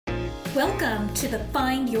Welcome to the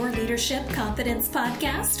Find Your Leadership Confidence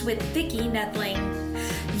podcast with Vicki Nedling.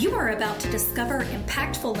 You are about to discover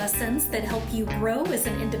impactful lessons that help you grow as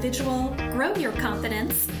an individual, grow your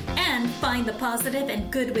confidence, and find the positive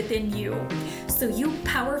and good within you, so you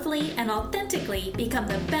powerfully and authentically become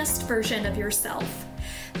the best version of yourself.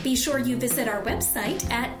 Be sure you visit our website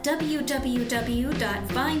at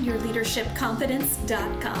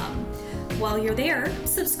www.findyourleadershipconfidence.com. While you're there,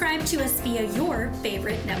 subscribe to us via your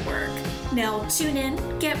favorite network. Now tune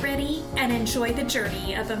in, get ready, and enjoy the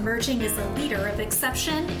journey of emerging as a leader of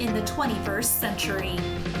exception in the 21st century.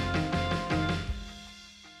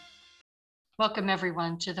 Welcome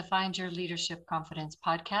everyone to the Find Your Leadership Confidence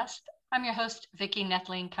podcast. I'm your host, Vicki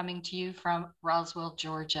Nedling, coming to you from Roswell,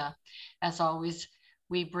 Georgia. As always,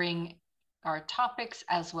 we bring our topics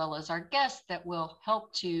as well as our guests that will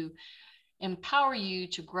help to empower you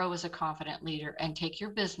to grow as a confident leader and take your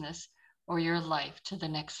business or your life to the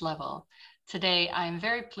next level. Today, I'm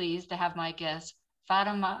very pleased to have my guest,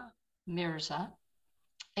 Fatemah Mirza.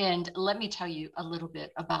 And let me tell you a little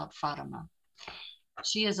bit about Fatemah.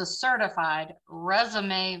 She is a certified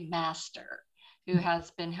resume master who has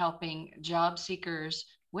been helping job seekers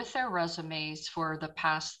with their resumes for the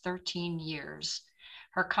past 13 years.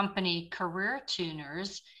 Her company, Career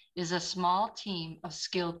Tuners, is a small team of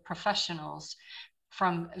skilled professionals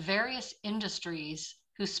from various industries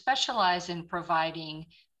who specialize in providing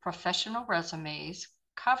professional resumes,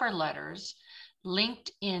 cover letters,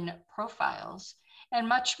 LinkedIn profiles, and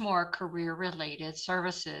much more career-related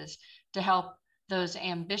services to help those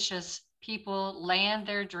ambitious people land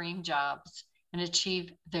their dream jobs and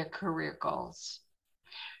achieve their career goals.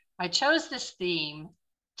 I chose this theme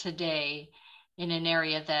today in an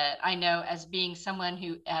area that I know as being someone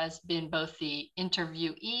who has been both the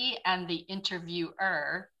interviewee and the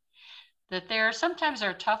interviewer, that there sometimes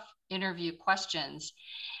are tough interview questions.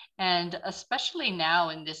 And especially now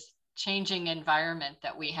in this changing environment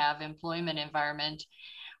that we have, employment environment,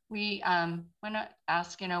 we want to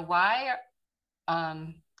ask, why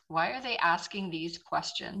are they asking these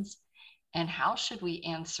questions and how should we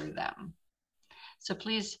answer them? So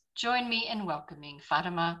please join me in welcoming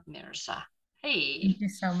Fatemah Mirza. Hey. Thank you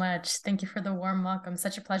so much. Thank you for the warm welcome.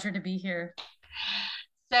 Such a pleasure to be here.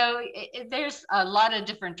 So there's a lot of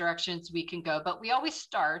different directions we can go, but we always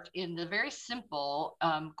start in the very simple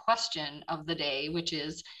question of the day, which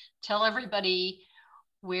is tell everybody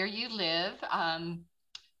where you live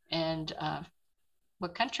and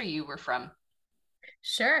what country you were from.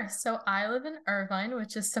 Sure. So I live in Irvine,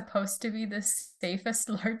 which is supposed to be the safest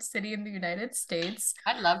large city in the United States.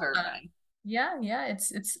 I love Irvine. Yeah,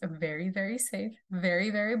 it's very, very safe, very,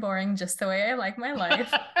 very boring, just the way I like my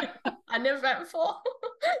life, uneventful.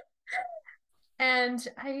 And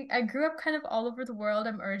I grew up kind of all over the world.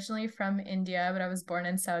 I'm originally from India, but I was born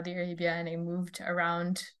in Saudi Arabia and I moved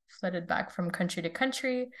around, flitted back from country to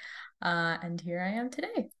country. And here I am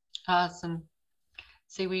today. Awesome.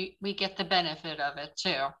 See, we get the benefit of it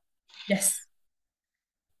too. Yes.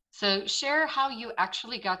 So share how you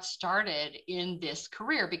actually got started in this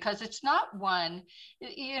career, because it's not one,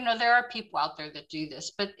 there are people out there that do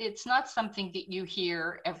this, but it's not something that you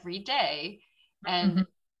hear every day. And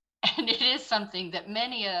and it is something that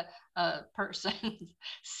many a person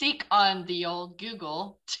seek on the old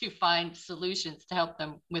Google to find solutions to help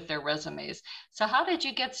them with their resumes. So how did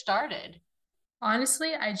you get started?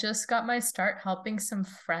 Honestly, I just got my start helping some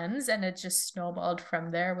friends and it just snowballed from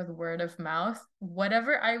there with word of mouth.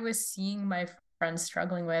 Whatever I was seeing my friends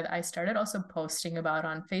struggling with, I started also posting about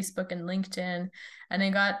on Facebook and LinkedIn, and I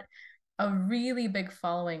got a really big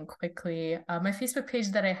following quickly. My Facebook page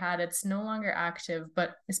that I had, it's no longer active,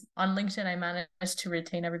 but on LinkedIn, I managed to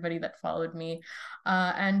retain everybody that followed me.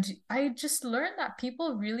 And I just learned that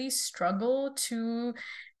people really struggle to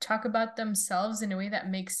talk about themselves in a way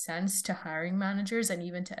that makes sense to hiring managers and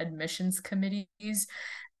even to admissions committees,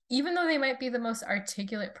 even though they might be the most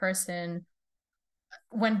articulate person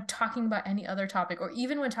when talking about any other topic, or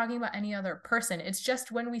even when talking about any other person. It's just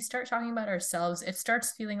when we start talking about ourselves, it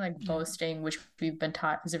starts feeling like boasting, which we've been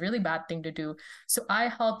taught is a really bad thing to do. So I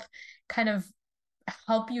help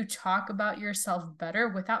you talk about yourself better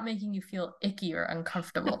without making you feel icky or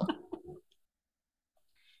uncomfortable.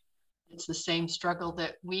 It's the same struggle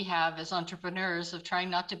that we have as entrepreneurs of trying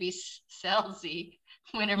not to be salesy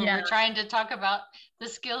whenever we're trying to talk about the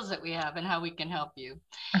skills that we have and how we can help you.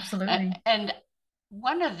 Absolutely. And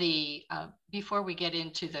one of the, before we get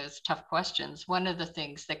into those tough questions, one of the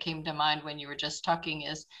things that came to mind when you were just talking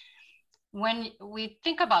is when we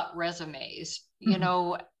think about resumes,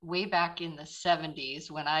 way back in the 70s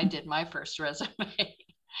when I did my first resume,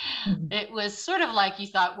 It was sort of like you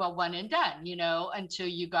thought, well, one and done, until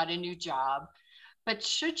you got a new job. But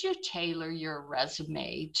should you tailor your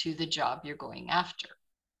resume to the job you're going after?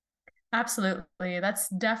 Absolutely. That's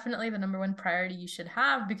definitely the number one priority you should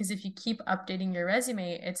have, because if you keep updating your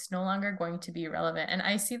resume, it's no longer going to be relevant. And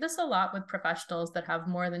I see this a lot with professionals that have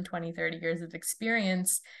more than 20, 30 years of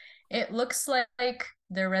experience. It looks like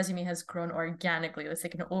their resume has grown organically. It's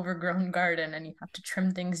like an overgrown garden, and you have to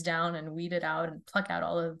trim things down and weed it out and pluck out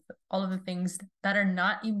all of the things that are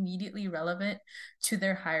not immediately relevant to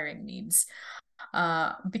their hiring needs.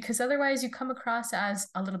 Because otherwise you come across as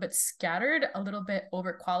a little bit scattered, a little bit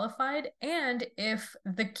overqualified. And if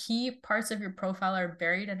the key parts of your profile are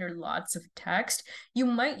buried under lots of text, you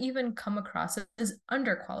might even come across as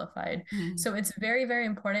underqualified. So it's very, very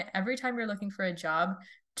important every time you're looking for a job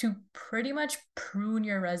to pretty much prune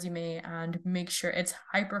your resume and make sure it's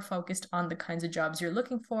hyper focused on the kinds of jobs you're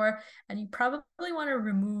looking for. And you probably want to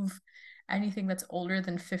remove anything that's older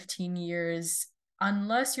than 15 years,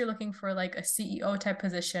 unless you're looking for like a CEO type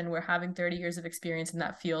position where having 30 years of experience in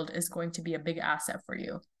that field is going to be a big asset for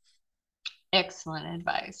you. Excellent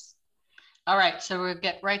advice. All right, so we'll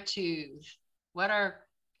get right to what our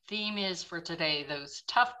theme is for today, those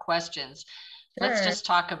tough questions. Sure. Let's just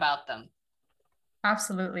talk about them.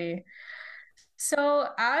 Absolutely. So,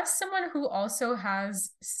 as someone who also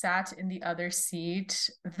has sat in the other seat,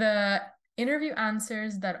 the interview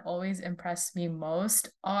answers that always impress me most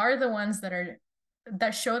are the ones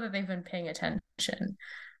that show that they've been paying attention,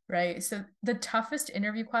 right? So the toughest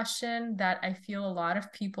interview question that I feel a lot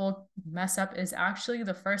of people mess up is actually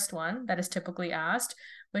the first one that is typically asked,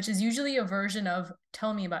 which is usually a version of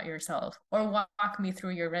 "tell me about yourself" or "walk me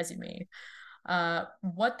through your resume."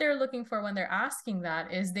 What they're looking for when they're asking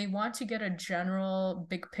that is they want to get a general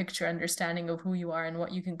big picture understanding of who you are and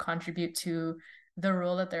what you can contribute to the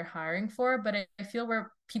role that they're hiring for. But I feel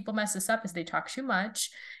where people mess this up is they talk too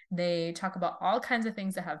much. They talk about all kinds of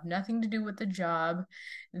things that have nothing to do with the job.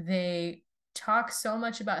 They talk so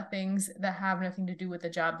much about things that have nothing to do with the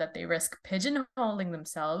job that they risk pigeonholing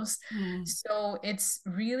themselves. So it's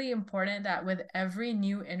really important that with every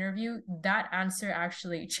new interview, that answer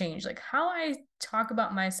actually change. Like how I talk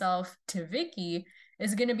about myself to Vicky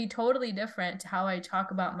is going to be totally different to how I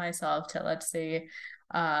talk about myself to, let's say,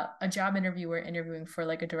 a job interviewer interviewing for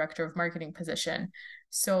like a director of marketing position.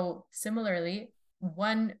 So similarly,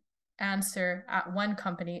 one answer at one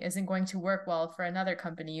company isn't going to work well for another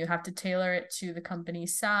company. You have to tailor it to the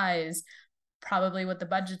company's size, probably what the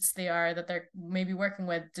budgets they are that they're maybe working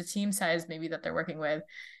with, the team size maybe that they're working with.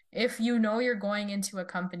 If you know you're going into a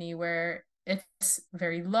company where it's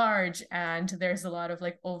very large and there's a lot of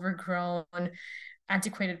like overgrown,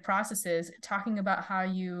 antiquated processes, talking about how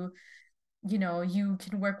you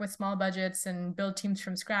can work with small budgets and build teams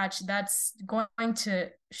from scratch, that's going to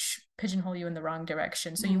pigeonhole you in the wrong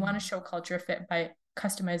direction. So you want to show culture fit by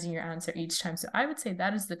customizing your answer each time. So I would say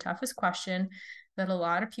that is the toughest question that a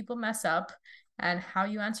lot of people mess up. And how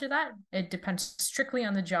you answer that, it depends strictly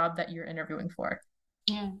on the job that you're interviewing for.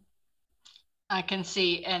 Yeah, I can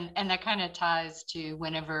see. And that kind of ties to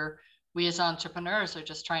whenever we as entrepreneurs are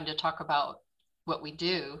just trying to talk about what we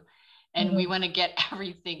do. And we want to get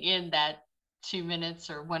everything in that 2 minutes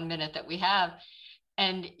or 1 minute that we have.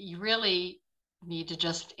 And you really need to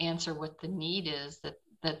just answer what the need is that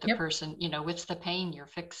the person, what's the pain you're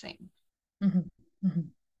fixing.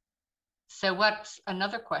 So what's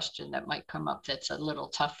another question that might come up that's a little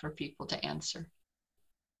tough for people to answer?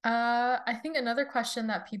 I think another question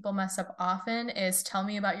that people mess up often is "tell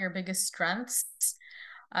me about your biggest strengths."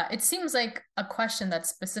 It seems like a question that's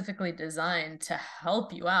specifically designed to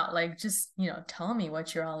help you out. Like, just, tell me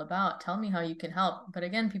what you're all about. Tell me how you can help. But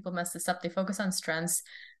again, people mess this up. They focus on strengths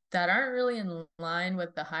that aren't really in line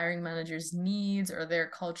with the hiring manager's needs or their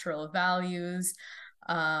cultural values.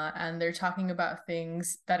 And they're talking about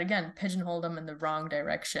things that, again, pigeonhole them in the wrong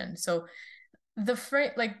direction. So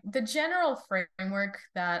the general framework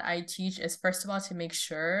that I teach is, first of all, to make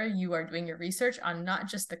sure you are doing your research on not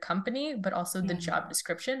just the company, but also the job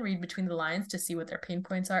description. Read between the lines to see what their pain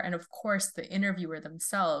points are. And of course, the interviewer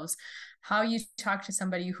themselves, how you talk to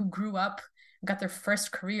somebody who grew up, got their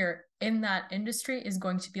first career in that industry is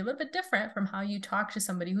going to be a little bit different from how you talk to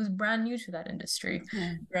somebody who's brand new to that industry,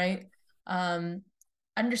 right?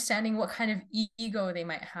 Understanding what kind of ego they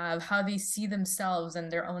might have, how they see themselves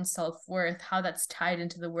and their own self-worth, how that's tied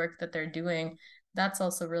into the work that they're doing. That's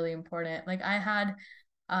also really important. Like I had,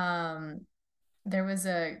 there was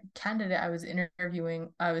a candidate I was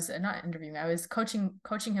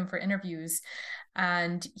coaching him for interviews,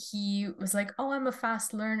 and he was like, "Oh, I'm a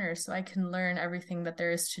fast learner, so I can learn everything that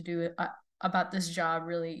there is to do about this job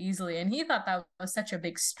really easily. And he thought that was such a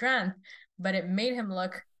big strength, but it made him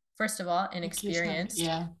look, first of all, inexperienced.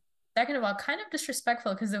 Yeah. Second of all, kind of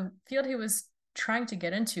disrespectful, because the field he was trying to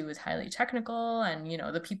get into is highly technical, and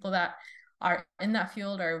the people that are in that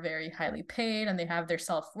field are very highly paid and they have their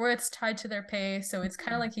self-worths tied to their pay. So it's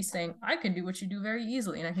kind of like he's saying, I can do what you do very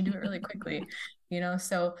easily and I can do it really quickly,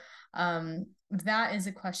 So that is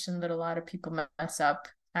a question that a lot of people mess up.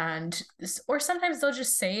 And or sometimes they'll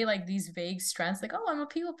just say like these vague strengths, like, oh, I'm a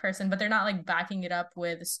people person, but they're not like backing it up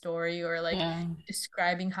with a story or like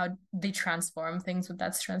describing how they transform things with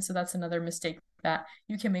that strength. So that's another mistake that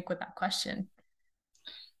you can make with that question.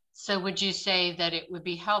 So would you say that it would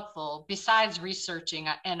be helpful, besides researching,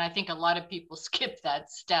 and I think a lot of people skip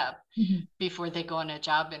that step before they go on a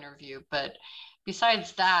job interview, but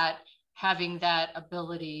besides that, having that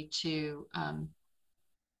ability to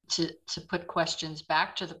put questions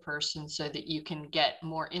back to the person so that you can get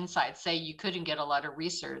more insight. Say you couldn't get a lot of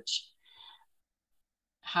research.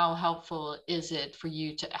 How helpful is it for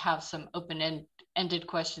you to have some open-ended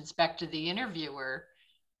questions back to the interviewer,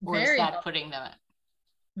 or is that putting them at?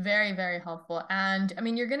 Very, very helpful. And I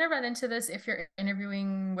mean, you're going to run into this if you're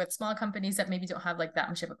interviewing with small companies that maybe don't have like that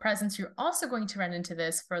much of a presence. You're also going to run into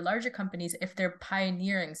this for larger companies if they're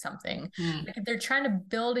pioneering something. Like if they're trying to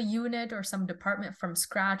build a unit or some department from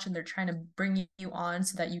scratch and they're trying to bring you on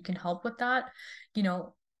so that you can help with that,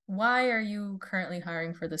 why are you currently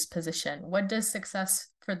hiring for this position? What does success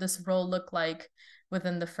for this role look like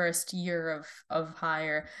within the first year of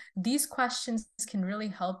hire? These questions can really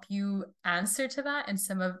help you answer to that and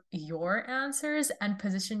some of your answers and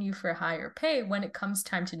position you for higher pay when it comes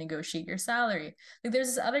time to negotiate your salary. Like there's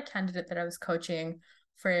this other candidate that I was coaching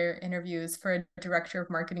for interviews for a director of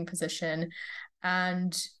marketing position,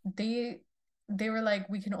 and they were like,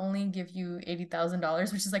 we can only give you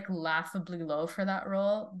 $80,000, which is like laughably low for that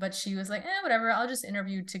role. But she was like, whatever, I'll just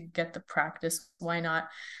interview to get the practice. Why not?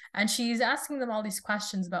 And she's asking them all these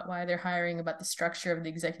questions about why they're hiring, about the structure of the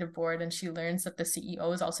executive board. And she learns that the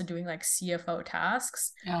CEO is also doing like CFO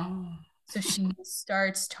tasks. So she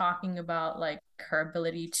starts talking about like her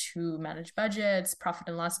ability to manage budgets, profit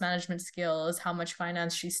and loss management skills, how much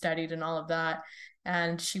finance she studied and all of that.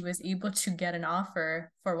 And she was able to get an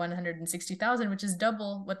offer for $160,000, which is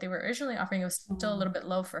double what they were originally offering. It was still a little bit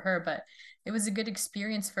low for her, but it was a good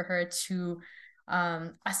experience for her to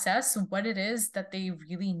assess what it is that they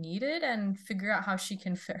really needed and figure out how she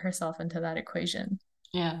can fit herself into that equation.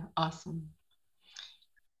 Yeah, awesome.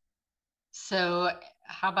 So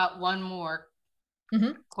how about one more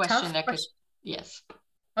question that could, yes.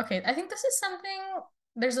 Okay, I think this is something,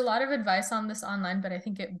 there's a lot of advice on this online, but I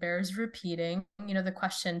think it bears repeating. The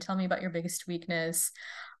question, tell me about your biggest weakness.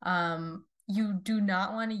 You do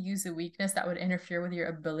not want to use a weakness that would interfere with your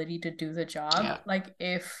ability to do the job. Yeah. Like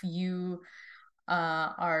if you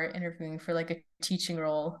are interviewing for like a teaching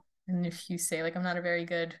role, and if you say like, I'm not a very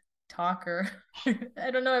good talker,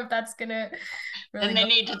 I don't know if that's gonna really and they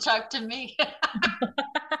need to talk to me.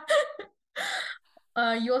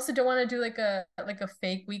 You also don't want to do like a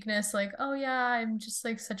fake weakness, like, oh yeah, I'm just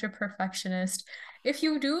like such a perfectionist. If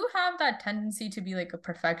you do have that tendency to be like a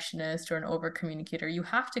perfectionist or an over communicator, you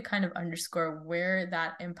have to kind of underscore where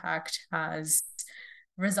that impact has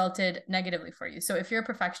resulted negatively for you. So if you're a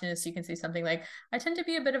perfectionist, you can say something like, I tend to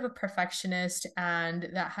be a bit of a perfectionist, and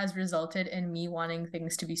that has resulted in me wanting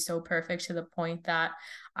things to be so perfect to the point that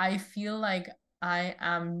I feel like I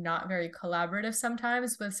am not very collaborative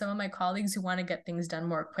sometimes with some of my colleagues who want to get things done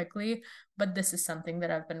more quickly, but this is something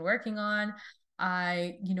that I've been working on.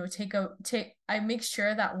 I make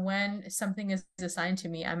sure that when something is assigned to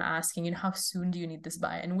me, I'm asking, how soon do you need this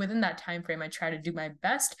by? And within that time frame, I try to do my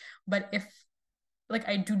best. But if like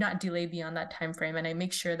I do not delay beyond that time frame, and I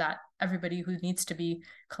make sure that everybody who needs to be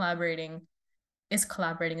collaborating is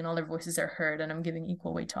collaborating and all their voices are heard, and I'm giving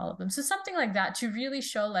equal weight to all of them. So something like that to really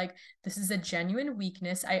show like this is a genuine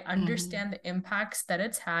weakness. I understand the impacts that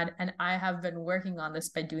it's had, and I have been working on this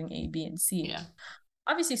by doing A, B, and C. Yeah.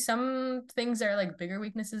 Obviously, some things are like bigger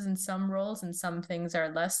weaknesses in some roles, and some things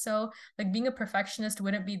are less so. Like being a perfectionist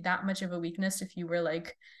wouldn't be that much of a weakness if you were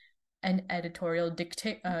like an editorial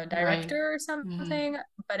director or something,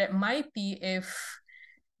 but it might be if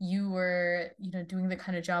you were, doing the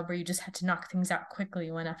kind of job where you just had to knock things out quickly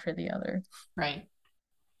one after the other. Right.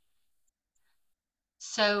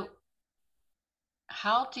 So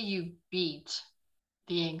how do you beat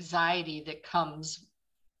the anxiety that comes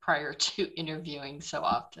prior to interviewing so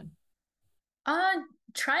often?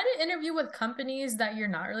 Try to interview with companies that you're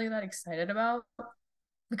not really that excited about.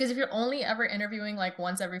 Because if you're only ever interviewing like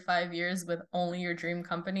once every 5 years with only your dream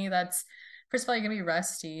company, that's first of all, you're going to be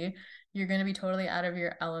rusty. You're going to be totally out of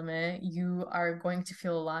your element. You are going to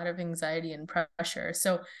feel a lot of anxiety and pressure.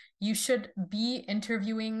 So you should be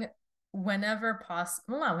interviewing whenever possible,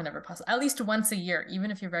 well, not whenever possible, at least once a year,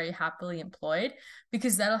 even if you're very happily employed,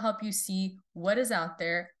 because that'll help you see what is out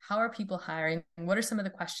there, how are people hiring, what are some of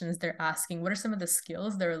the questions they're asking, what are some of the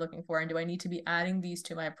skills they're looking for, and do I need to be adding these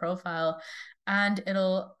to my profile? And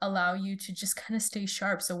it'll allow you to just kind of stay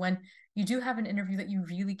sharp. So when you do have an interview that you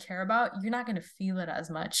really care about, you're not going to feel it as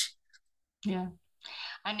much. Yeah.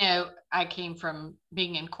 I know I came from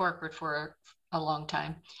being in corporate for a long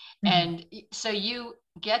time. And so you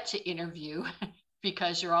get to interview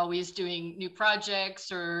because you're always doing new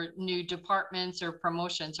projects or new departments or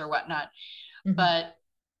promotions or whatnot. But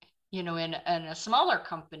in a smaller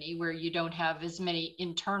company where you don't have as many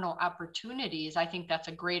internal opportunities, I think that's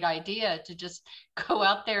a great idea to just go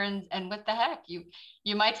out there and what the heck,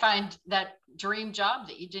 you might find that dream job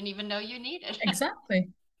that you didn't even know you needed. Exactly.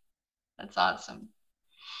 That's awesome.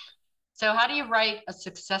 So how do you write a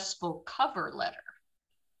successful cover letter?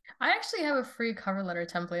 I actually have a free cover letter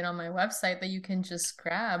template on my website that you can just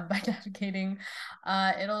grab by navigating.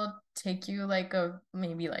 It'll take you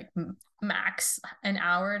maybe max an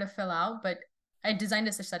hour to fill out, but I designed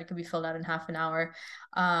it such that it could be filled out in half an hour.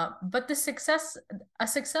 But a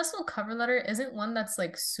successful cover letter isn't one that's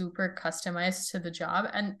like super customized to the job.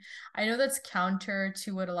 And I know that's counter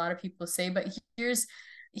to what a lot of people say, but here's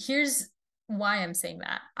why I'm saying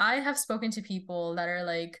that. I have spoken to people that are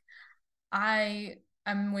like,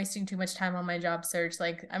 I'm wasting too much time on my job search.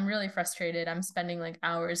 Like, I'm really frustrated. I'm spending like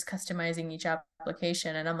hours customizing each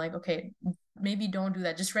application. And I'm like, okay, maybe don't do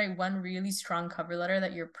that. Just write one really strong cover letter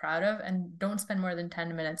that you're proud of and don't spend more than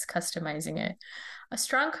 10 minutes customizing it. A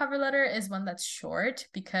strong cover letter is one that's short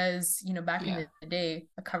because, back in the day,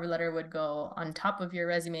 a cover letter would go on top of your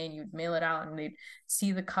resume and you'd mail it out and they'd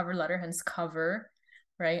see the cover letter, hence cover,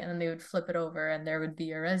 right? And then they would flip it over and there would be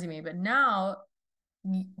your resume. But now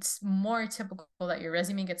it's more typical that your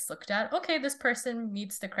resume gets looked at. Okay, this person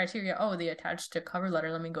meets the criteria. Oh, they attached a cover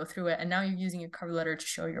letter. Let me go through it. And now you're using your cover letter to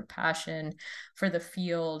show your passion for the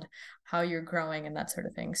field, how you're growing, and that sort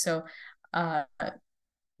of thing. So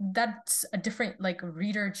that's a different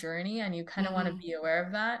reader journey, and you kind of want to be aware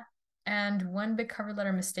of that. And one big cover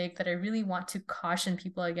letter mistake that I really want to caution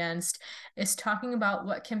people against is talking about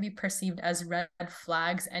what can be perceived as red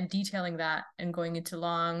flags and detailing that and going into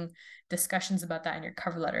long discussions about that in your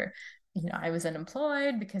cover letter. I was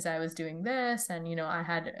unemployed because I was doing this, and I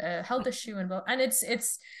had a health issue, and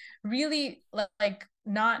it's really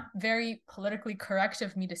not very politically correct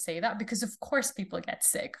of me to say that, because of course people get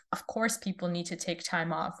sick. Of course people need to take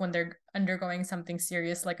time off when they're undergoing something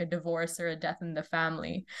serious like a divorce or a death in the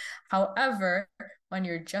family. However, when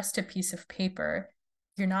you're just a piece of paper,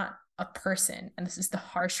 you're not a person. And this is the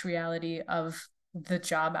harsh reality of the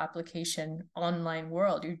job application online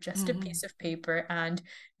world. You're just a piece of paper, and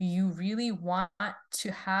you really want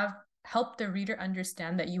to help the reader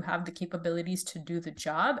understand that you have the capabilities to do the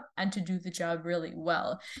job and to do the job really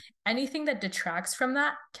well. Anything that detracts from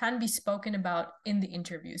that can be spoken about in the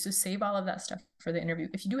interview. So save all of that stuff for the interview.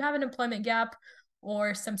 If you do have an employment gap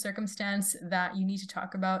or some circumstance that you need to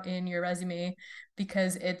talk about in your resume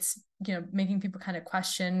because it's, making people kind of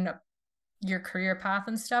question your career path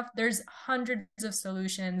and stuff, there's hundreds of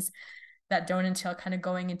solutions that don't entail kind of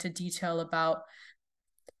going into detail about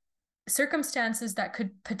circumstances that could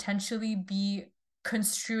potentially be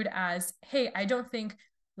construed as, hey, I don't think,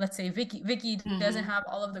 let's say Vicky doesn't have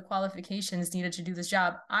all of the qualifications needed to do this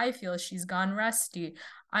job. I feel she's gone rusty.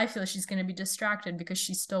 I feel she's going to be distracted because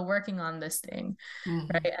she's still working on this thing,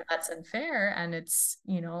 right? And that's unfair. And it's,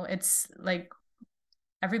 it's like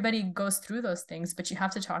everybody goes through those things, but you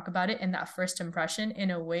have to talk about it in that first impression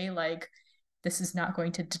in a way like, this is not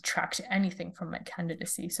going to detract anything from my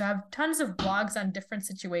candidacy. So I have tons of blogs on different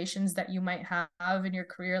situations that you might have in your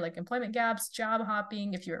career, like employment gaps, job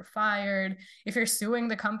hopping, if you're fired, if you're suing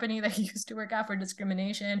the company that you used to work at for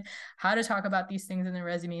discrimination, how to talk about these things in the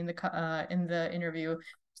resume, in the interview.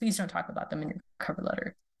 Please don't talk about them in your cover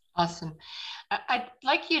letter. Awesome. I'd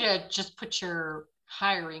like you to just put your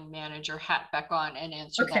hiring manager hat back on and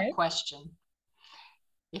answer that question.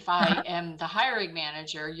 If I am the hiring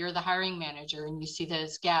manager, you're the hiring manager, and you see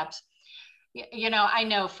those gaps, I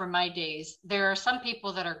know from my days, there are some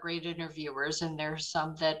people that are great interviewers, and there's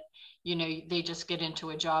some that, they just get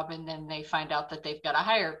into a job and then they find out that they've got to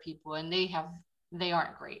hire people and they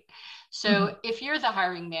aren't great. So if you're the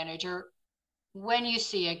hiring manager, when you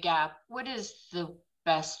see a gap, what is the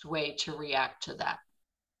best way to react to that?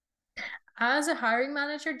 As a hiring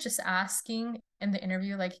manager, just asking in the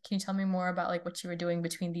interview, can you tell me more about what you were doing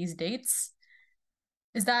between these dates?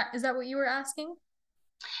 Is that what you were asking?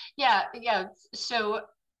 Yeah, yeah. So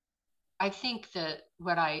I think that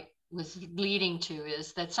what I was leading to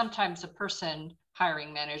is that sometimes a person,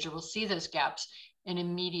 hiring manager, will see those gaps and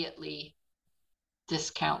immediately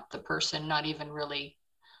discount the person, not even really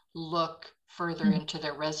look further into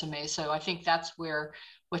their resume. So I think that's where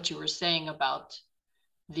what you were saying about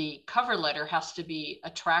the cover letter has to be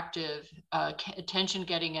attractive, attention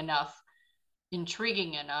getting enough,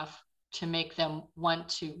 intriguing enough to make them want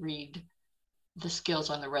to read the skills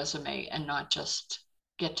on the resume and not just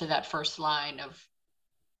get to that first line of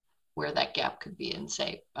where that gap could be and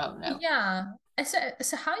say, oh no. Yeah.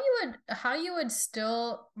 So how you would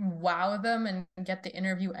still wow them and get the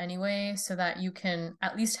interview anyway, so that you can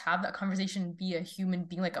at least have that conversation, be a human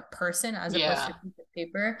being, like a person, as opposed to Yeah. a piece of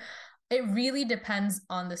paper. It really depends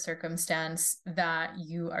on the circumstance that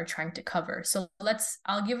you are trying to cover. So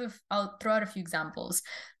I'll throw out a few examples.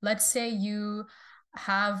 Let's say you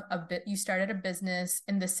started a business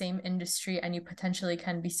in the same industry and you potentially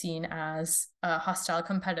can be seen as a hostile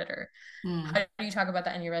competitor. How do you talk about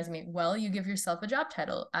that in your resume? Well, you give yourself a job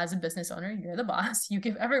title. As a business owner, you're the boss. You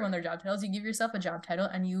give everyone their job titles. You give yourself a job title,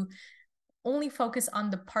 and you only focus on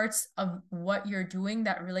the parts of what you're doing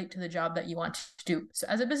that relate to the job that you want to do. So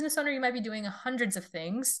as a business owner, you might be doing hundreds of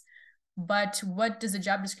things, but what does the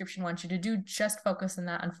job description want you to do? Just focus on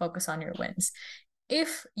that and focus on your wins.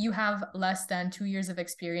 If you have less than 2 years of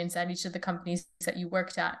experience at each of the companies that you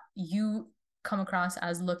worked at, you come across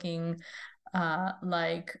as looking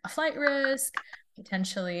like a flight risk,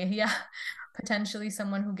 potentially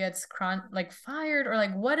someone who gets fired, or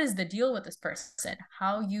like, what is the deal with this person?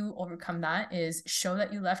 How you overcome that is show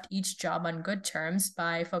that you left each job on good terms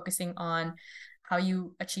by focusing on how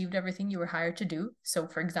you achieved everything you were hired to do. So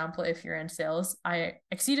for example, if you're in sales, I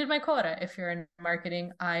exceeded my quota. If you're in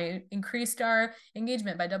marketing, I increased our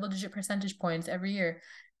engagement by double-digit percentage points every year.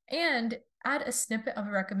 And add a snippet of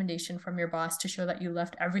a recommendation from your boss to show that you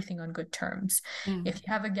left everything on good terms. If you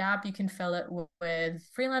have a gap, you can fill it with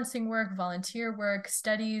freelancing work, volunteer work,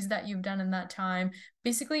 studies that you've done in that time.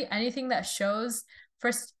 Basically anything that shows,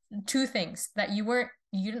 first, two things: that you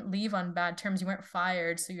didn't leave on bad terms, you weren't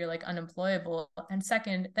fired, so you're like unemployable. And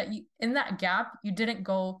second, that you, in that gap, you didn't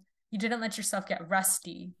let yourself get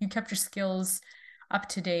rusty. You kept your skills up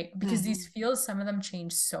to date, because these fields, some of them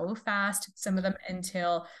change so fast. Some of them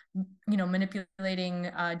entail, manipulating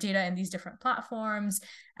data in these different platforms,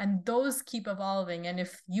 and those keep evolving. And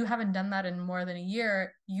if you haven't done that in more than a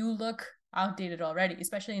year, you look outdated already,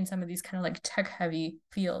 especially in some of these kind of like tech heavy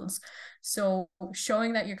fields. So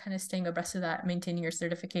showing that you're kind of staying abreast of that, maintaining your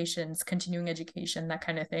certifications, continuing education, that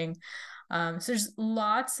kind of thing. So there's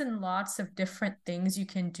lots and lots of different things you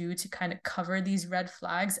can do to kind of cover these red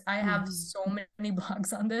flags. I have so many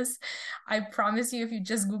blogs on this. I promise you, if you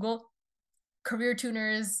just Google career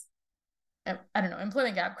tuners, I don't know,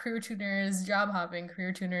 employment gap, career tuners, job hopping,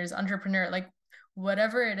 career tuners, entrepreneur, like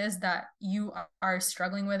whatever it is that you are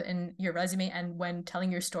struggling with in your resume and when telling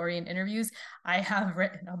your story in interviews, I have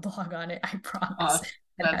written a blog on it, I promise.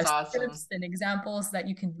 It That's has awesome. tips and examples that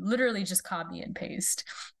you can literally just copy and paste.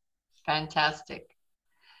 Fantastic.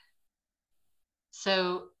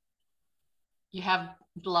 So you have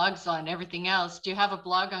blogs on everything else. Do you have a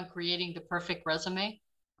blog on creating the perfect resume?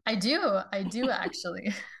 I do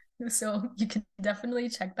actually. So you can definitely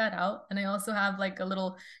check that out. And I also have like a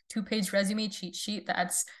little 2-page resume cheat sheet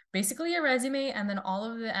that's basically a resume, and then all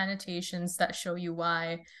of the annotations that show you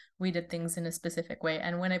why we did things in a specific way.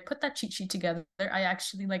 And when I put that cheat sheet together, I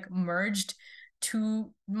actually like merged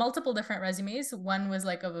multiple different resumes. One was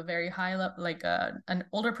like of a very high level, like an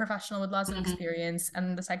older professional with lots of experience.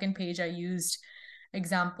 And the second page, I used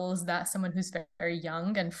examples that someone who's very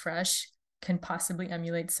young and fresh can possibly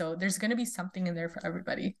emulate. So there's going to be something in there for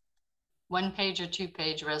everybody. 1-page or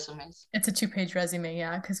 2-page resumes? It's a 2-page resume,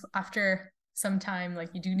 yeah, because after some time, like,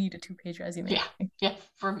 you do need a 2-page resume. Yeah,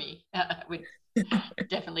 for me, it would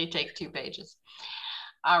definitely take 2 pages.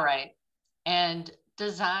 All right. And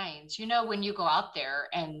designs, when you go out there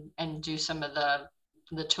and do some of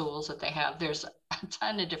the tools that they have, there's a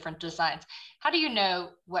ton of different designs. How do you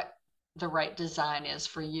know what the right design is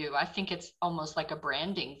for you? I think it's almost like a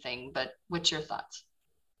branding thing, but what's your thoughts?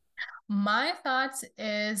 My thoughts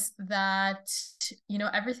is that,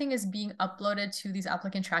 everything is being uploaded to these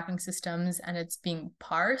applicant tracking systems and it's being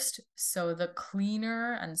parsed. So the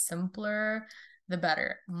cleaner and simpler, the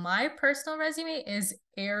better. My personal resume is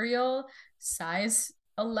Arial, size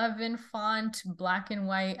 11 font, black and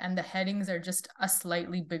white, and the headings are just a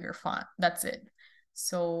slightly bigger font. That's it.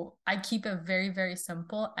 So I keep it very, very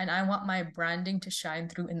simple, and I want my branding to shine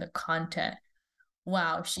through in the content.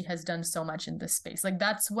 wow, she has done so much in this space. Like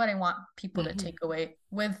that's what I want people to take away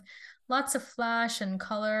with lots of flash and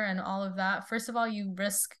color and all of that. First of all, you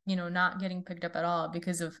risk, not getting picked up at all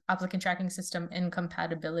because of applicant tracking system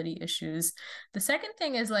incompatibility issues. The second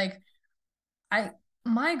thing is like,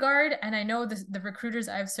 my guard, and I know the recruiters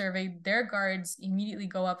I've surveyed, their guards immediately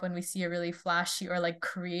go up when we see a really flashy or like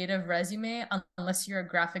creative resume, unless you're a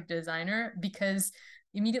graphic designer, because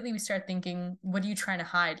immediately we start thinking, what are you trying to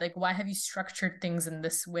hide? Like, why have you structured things in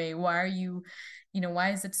this way? Why are you,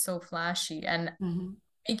 why is it so flashy? And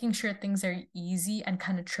making sure things are easy and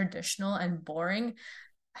kind of traditional and boring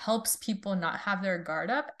helps people not have their guard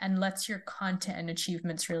up and lets your content and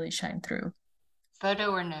achievements really shine through.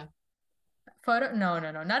 Photo or no? Photo? No,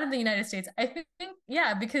 not in the United States. I think,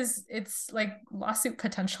 yeah, because it's like lawsuit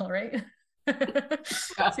potential, right?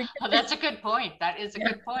 That's a good point. That is a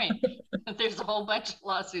good point. There's a whole bunch of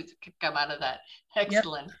lawsuits that could come out of that.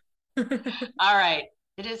 Excellent. Yep. All right.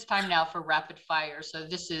 It is time now for rapid fire. So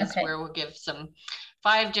this is where we'll give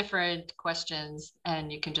 5 different questions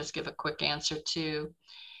and you can just give a quick answer to.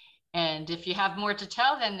 And if you have more to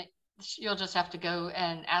tell, then you'll just have to go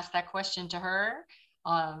and ask that question to her,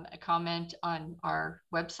 a comment on our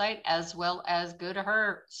website, as well as go to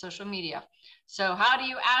her social media. So how do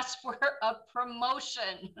you ask for a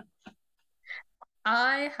promotion?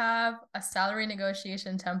 I have a salary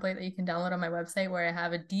negotiation template that you can download on my website where I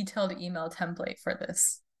have a detailed email template for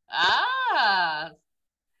this. How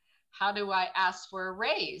do I ask for a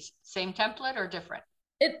raise? Same template or different?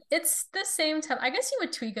 It's the same template. I guess you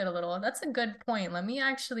would tweak it a little. That's a good point. Let me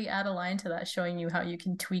actually add a line to that showing you how you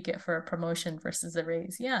can tweak it for a promotion versus a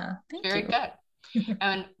raise. Yeah, thank you. Very good.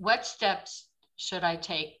 And what steps should I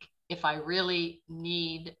take if I really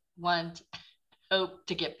hope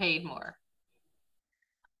to get paid more?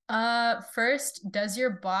 First, does your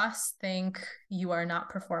boss think you are not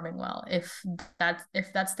performing well? If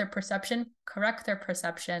that's their perception, correct their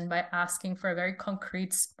perception by asking for a very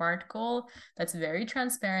concrete SMART goal that's very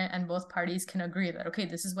transparent and both parties can agree that, okay,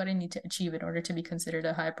 this is what I need to achieve in order to be considered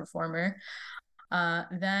a high performer.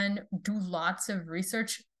 Then do lots of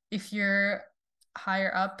research. If you're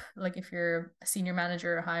higher up, like if you're a senior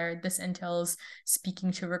manager or higher, this entails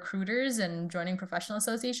speaking to recruiters and joining professional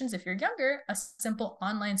associations. If you're younger, a simple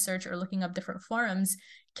online search or looking up different forums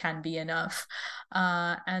can be enough.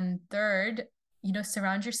 And third,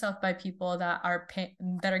 surround yourself by people that are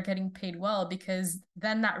getting paid well, because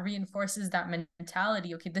then that reinforces that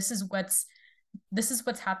mentality. Okay, this is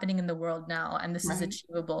what's happening in the world now, and this is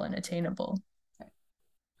achievable and attainable.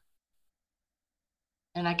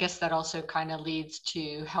 And I guess that also kind of leads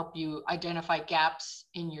to help you identify gaps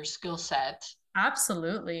in your skill set.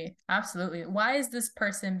 Absolutely. Why is this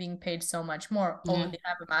person being paid so much more? Oh, they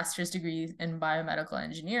have a master's degree in biomedical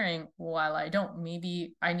engineering while I don't.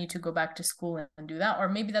 Maybe I need to go back to school and do that. Or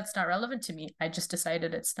maybe that's not relevant to me. I just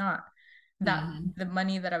decided it's not. That the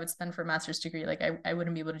money that I would spend for a master's degree, like I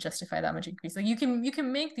wouldn't be able to justify that much increase. Like you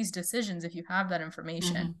can make these decisions if you have that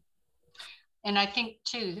information. And I think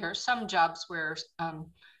too, there are some jobs where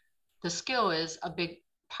the skill is a big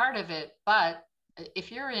part of it, but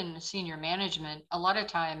if you're in senior management, a lot of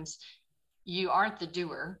times you aren't the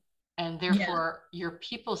doer, and therefore your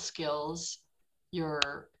people skills, your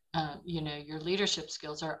leadership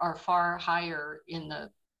skills are far higher in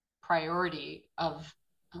the priority of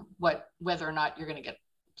whether or not you're going to get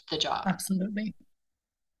the job. Absolutely.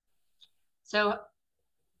 So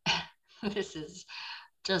this is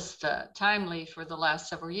just timely for the last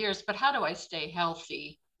several years, but how do I stay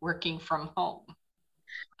healthy working from home?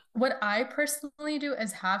 What I personally do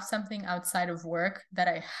is have something outside of work that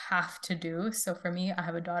I have to do. So for me, I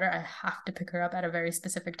have a daughter. I have to pick her up at a very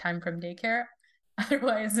specific time from daycare.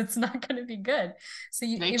 Otherwise, it's not going to be good. So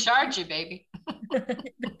they charge you, baby.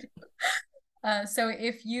 So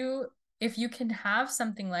if you can have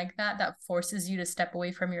something like that forces you to step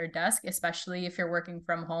away from your desk, especially if you're working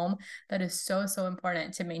from home, that is so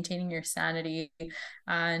important to maintaining your sanity.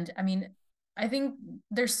 And I mean, I think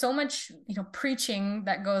there's so much, preaching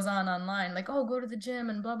that goes on online, like, oh, go to the gym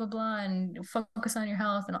and blah, blah, blah, and focus on your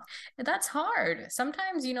health and all. And that's hard.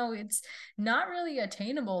 Sometimes, it's not really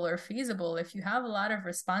attainable or feasible if you have a lot of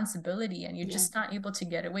responsibility and you're just not able to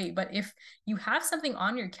get away. But if you have something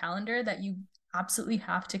on your calendar that you absolutely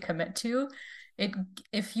have to commit to,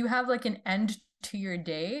 if you have like an end to your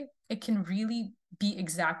day, it can really be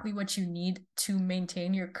exactly what you need to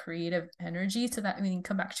maintain your creative energy, so that when you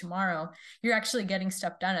come back tomorrow, you're actually getting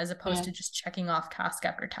stuff done as opposed to just checking off task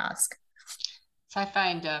after task. So I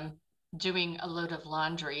find doing a load of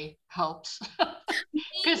laundry helps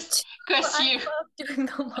because I love doing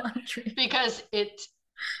the laundry because it's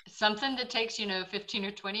something that takes 15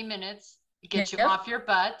 or 20 minutes. gets you Yep. off your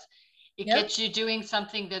butt. It Yep. gets you doing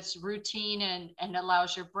something that's routine and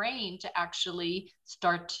allows your brain to actually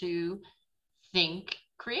start to think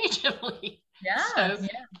creatively. Yeah. So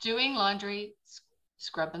Yeah. doing laundry,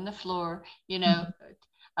 scrubbing the floor, you know,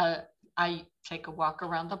 I take a walk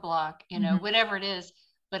around the block, you know, Mhm. whatever it is.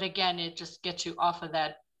 But again, it just gets you off of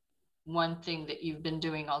that one thing that you've been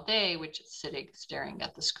doing all day, which is sitting, staring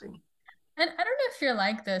at the screen. And I don't know if you're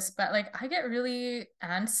like this, but like I get really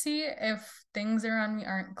antsy if things around me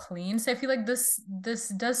aren't clean. So I feel like this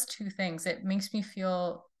does two things. It makes me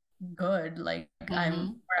feel good, like I'm Mm-hmm.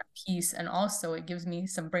 more at peace, and also it gives me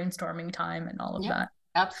some brainstorming time and all of Yeah, that.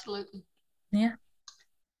 absolutely. Yeah.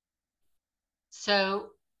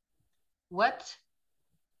 So, what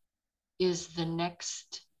is the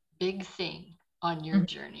next big thing on your Mhm.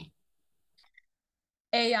 journey?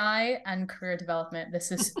 AI and career development.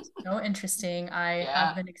 This is so interesting. I have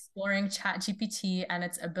Yeah. been exploring ChatGPT and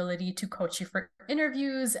its ability to coach you for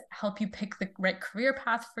interviews, help you pick the right career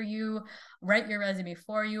path for you, write your resume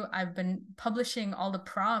for you. I've been publishing all the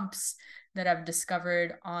prompts that I've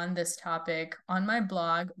discovered on this topic on my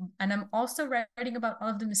blog. And I'm also writing about all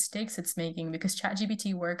of the mistakes it's making because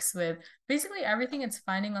ChatGPT works with basically everything it's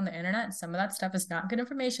finding on the internet. Some of that stuff is not good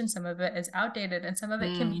information, some of it is outdated, and some of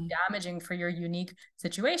it can be Mm. damaging for your unique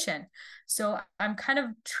situation. So I'm kind of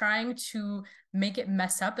trying to make it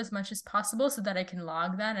mess up as much as possible so that I can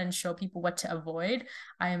log that and show people what to avoid.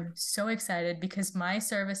 I am so excited because my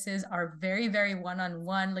services are very, very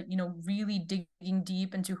one-on-one, like, really digging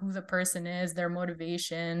deep into who the person is, their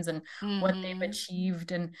motivations, and what they've Mm-hmm.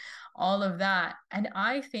 achieved and all of that. And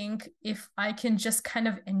I think if I can just kind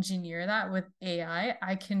of engineer that with AI,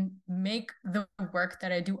 I can make the work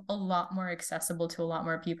that I do a lot more accessible to a lot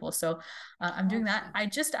more people. So I'm doing that. Awesome. I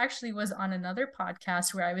just actually was on another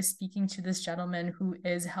podcast where I was speaking to this gentleman who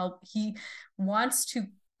is he wants to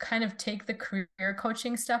kind of take the career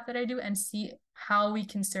coaching stuff that I do and see how we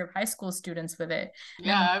can serve high school students with it.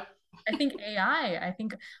 And I'm like, Yeah. I think I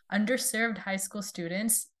think underserved high school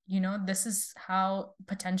students, this is how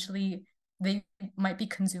potentially they might be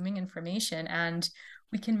consuming information, and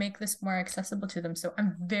we can make this more accessible to them. So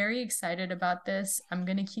I'm very excited about this. I'm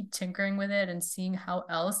going to keep tinkering with it and seeing how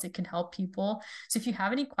else it can help people. So if you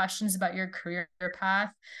have any questions about your career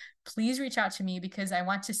path, please reach out to me because I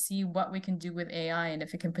want to see what we can do with AI and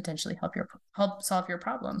if it can potentially help solve your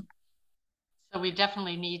problem. So we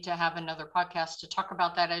definitely need to have another podcast to talk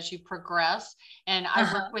about that as you progress. And I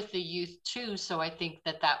work Uh-huh. with the youth too, so I think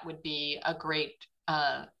that that would be a great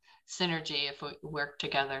synergy if we work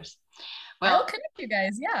together. I will Well, connect you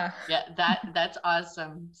guys. Yeah. yeah, that's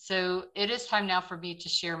awesome. So it is time now for me to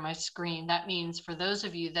share my screen. That means for those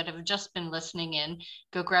of you that have just been listening in,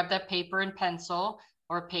 go grab that paper and pencil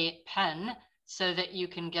or pen so that you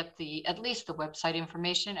can get at least the website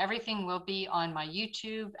information. Everything will be on my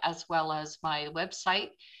YouTube as well as my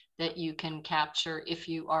website that you can capture if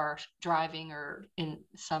you are driving or in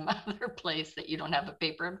some other place that you don't have a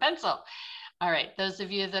paper and pencil. All right, those of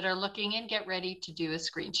you that are looking in, get ready to do a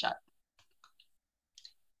screenshot.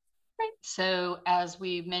 So as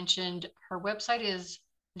we mentioned, her website is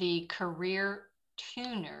the Career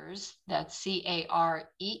Tuners. That's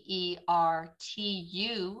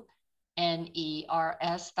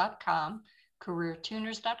CareerTuners.com,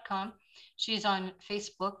 careertuners.com. She's on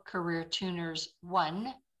Facebook, Career Tuners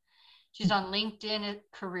 1. She's on LinkedIn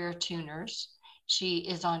at Career Tuners. She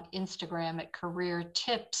is on Instagram at Career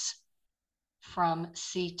Tips from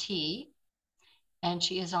CT. And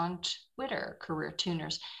she is on Twitter, Career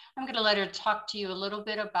Tuners. I'm going to let her talk to you a little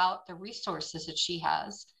bit about the resources that she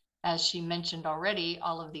has. As she mentioned already,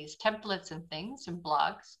 all of these templates and things and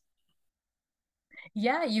blogs.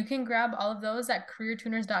 Yeah, you can grab all of those at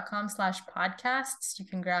careertuners.com/podcasts. You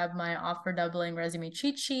can grab my offer doubling resume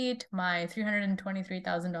cheat sheet, my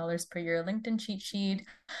 $323,000 per year LinkedIn cheat sheet.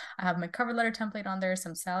 I have my cover letter template on there,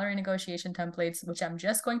 some salary negotiation templates, which I'm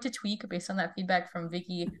just going to tweak based on that feedback from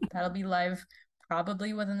Vicky. That'll be live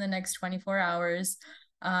probably within the next 24 hours.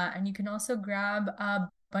 And you can also grab a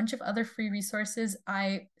bunch of other free resources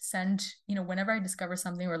I send, whenever I discover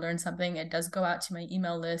something or learn something, it does go out to my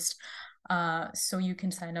email list. So you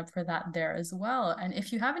can sign up for that there as well. And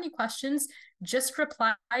if you have any questions, just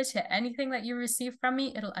reply to anything that you receive from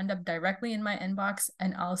me. It'll end up directly in my inbox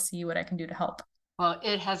and I'll see what I can do to help. Well,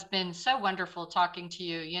 it has been so wonderful talking to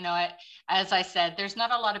you. As I said, there's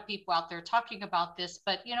not a lot of people out there talking about this,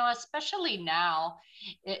 but, especially now,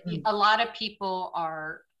 a lot of people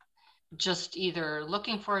are just either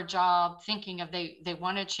looking for a job, thinking of they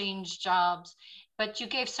want to change jobs. But you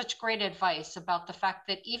gave such great advice about the fact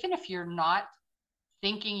that even if you're not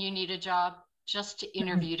thinking you need a job, just to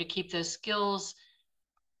interview to keep those skills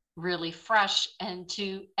really fresh, and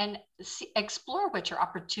explore what your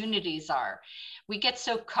opportunities are. We get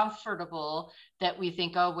so comfortable that we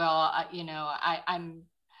think, oh, well,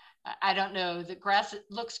 I don't know, the grass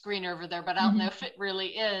looks green over there, but I don't know if it really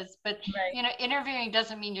is. But, Right. Interviewing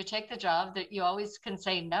doesn't mean you take the job, that you always can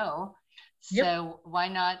say no. Yep. So why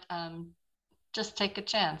not just take a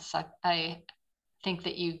chance? I think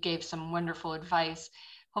that you gave some wonderful advice.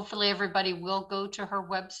 Hopefully everybody will go to her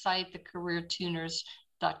website,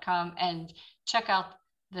 thecareertuners.com, and check out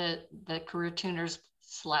the Career Tuners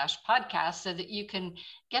 /podcast, so that you can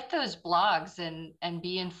get those blogs and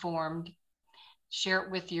be informed. Share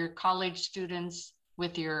it with your college students,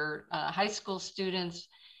 with your high school students,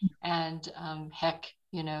 and heck,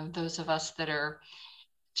 those of us that are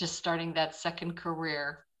just starting that second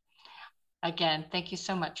career. Again, thank you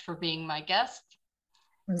so much for being my guest.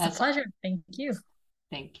 It was a pleasure. Thank you.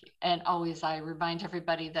 Thank you. And always, I remind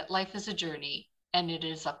everybody that life is a journey, and it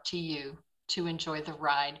is up to you to enjoy the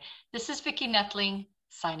ride. This is Vicki Nettling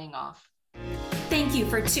signing off. Thank you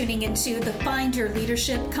for tuning into the Find Your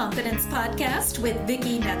Leadership Confidence podcast with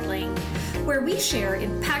Vicki Nettling, where we share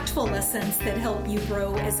impactful lessons that help you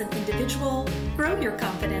grow as an individual, grow your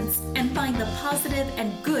confidence, and find the positive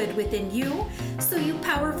and good within you, so you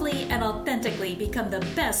powerfully and authentically become the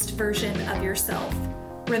best version of yourself.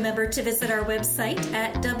 Remember to visit our website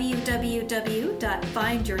at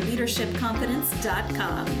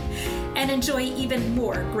www.findyourleadershipconfidence.com and enjoy even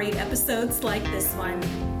more great episodes like this one.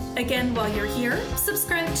 Again, while you're here,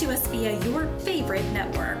 subscribe to us via your favorite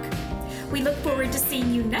network. We look forward to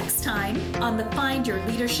seeing you next time on the Find Your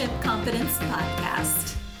Leadership Confidence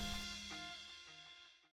podcast.